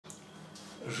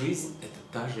Жизнь — это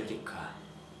та же река.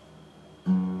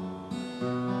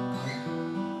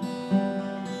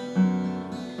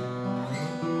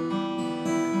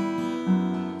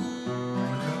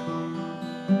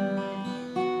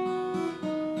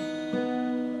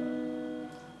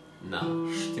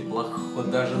 Наш теплоход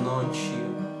даже ночью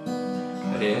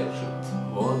режет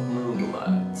водную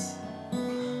гладь,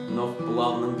 но в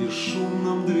плавном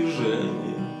бесшумном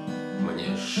движении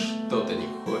мне что-то не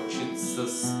хочется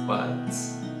спать.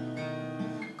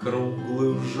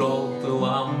 Круглой желтой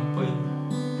лампой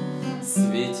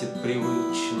светит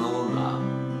привычно луна.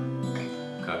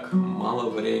 Как мало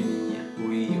времени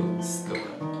у июньского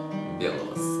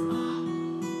белого сна.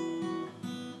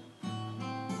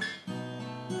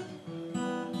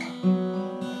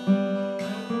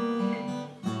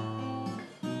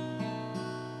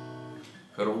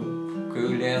 Хрупкой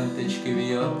ленточкой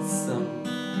вьется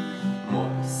мой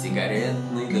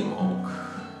сигаретный дымок.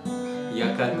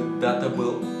 Я когда-то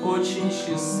был очень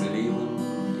счастливым,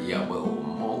 я был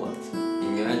молод и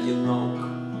не одинок.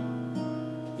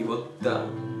 И вот там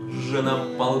же на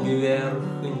палубе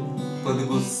верхней под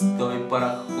густой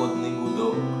пароходный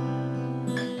гудок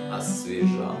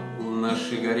освежал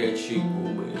наши горячие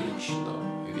губы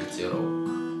речной ветерок.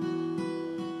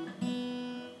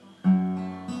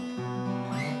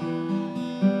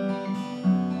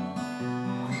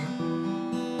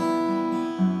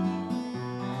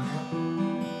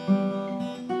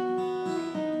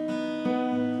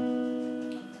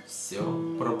 Все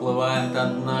проплывает,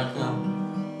 однако,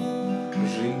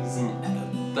 жизнь —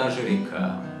 это та же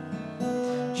река.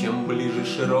 Чем ближе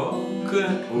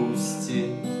широкое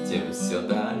устье, тем все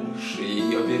дальше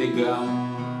ее берегам.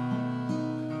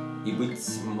 И, быть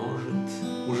может,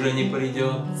 уже не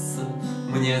придется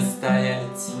мне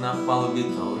стоять на палубе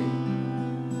той,